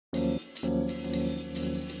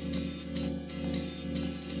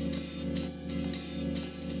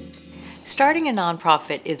Starting a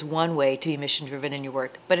nonprofit is one way to be mission-driven in your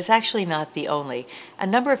work, but it's actually not the only. A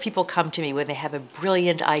number of people come to me when they have a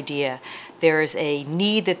brilliant idea. There's a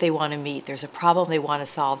need that they want to meet, there's a problem they want to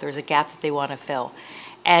solve, there's a gap that they want to fill.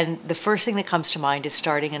 And the first thing that comes to mind is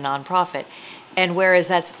starting a nonprofit. And whereas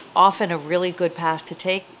that's often a really good path to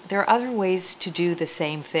take, there are other ways to do the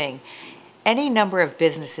same thing. Any number of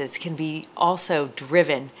businesses can be also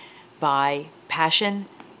driven by passion,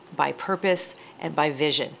 by purpose, and by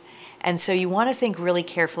vision. And so you want to think really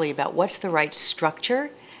carefully about what's the right structure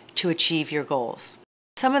to achieve your goals.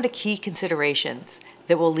 Some of the key considerations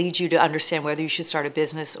that will lead you to understand whether you should start a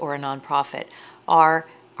business or a nonprofit are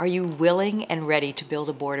you willing and ready to build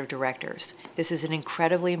a board of directors? This is an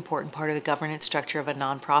incredibly important part of the governance structure of a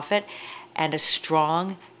nonprofit, and a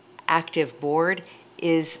strong, active board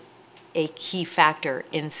is a key factor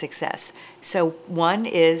in success. So one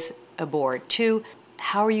is a board. Two,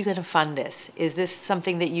 how are you going to fund this? Is this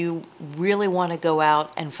something that you really want to go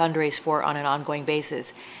out and fundraise for on an ongoing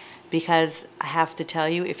basis? Because I have to tell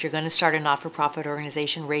you, if you're going to start a not-for-profit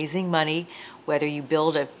organization, raising money, whether you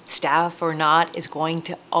build a staff or not, is going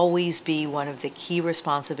to always be one of the key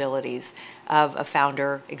responsibilities of a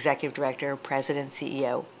founder, executive director, president,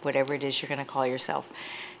 CEO, whatever it is you're going to call yourself.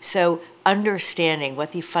 So understanding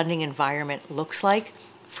what the funding environment looks like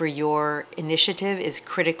for your initiative is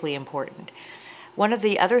critically important. One of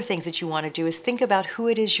the other things that you want to do is think about who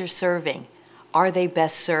it is you're serving. Are they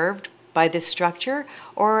best served by this structure,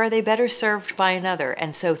 or are they better served by another?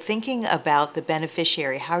 And so thinking about the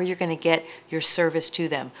beneficiary, how are you going to get your service to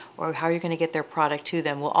them, or how are you going to get their product to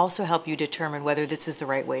them, will also help you determine whether this is the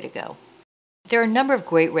right way to go. There are a number of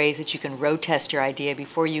great ways that you can road test your idea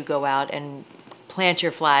before you go out and plant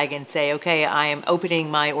your flag and say, okay, I am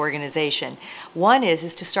opening my organization. One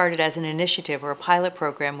is to start it as an initiative or a pilot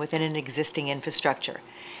program within an existing infrastructure.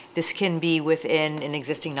 This can be within an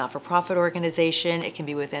existing not-for-profit organization, it can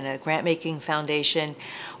be within a grant-making foundation,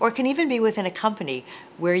 or it can even be within a company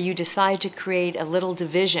where you decide to create a little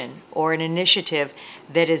division or an initiative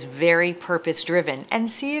that is very purpose-driven and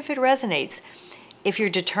see if it resonates. If you're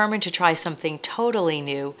determined to try something totally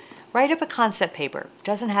new, write up a concept paper. It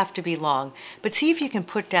doesn't have to be long, but see if you can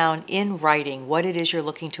put down in writing what it is you're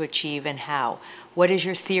looking to achieve and how. What is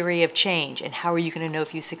your theory of change and how are you going to know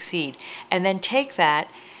if you succeed? And then take that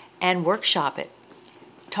and workshop it.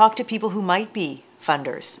 Talk to people who might be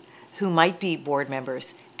funders, who might be board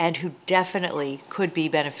members, and who definitely could be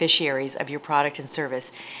beneficiaries of your product and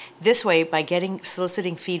service. This way, by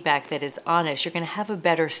soliciting feedback that is honest, you're going to have a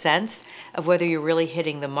better sense of whether you're really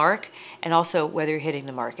hitting the mark and also whether you're hitting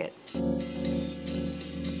the market.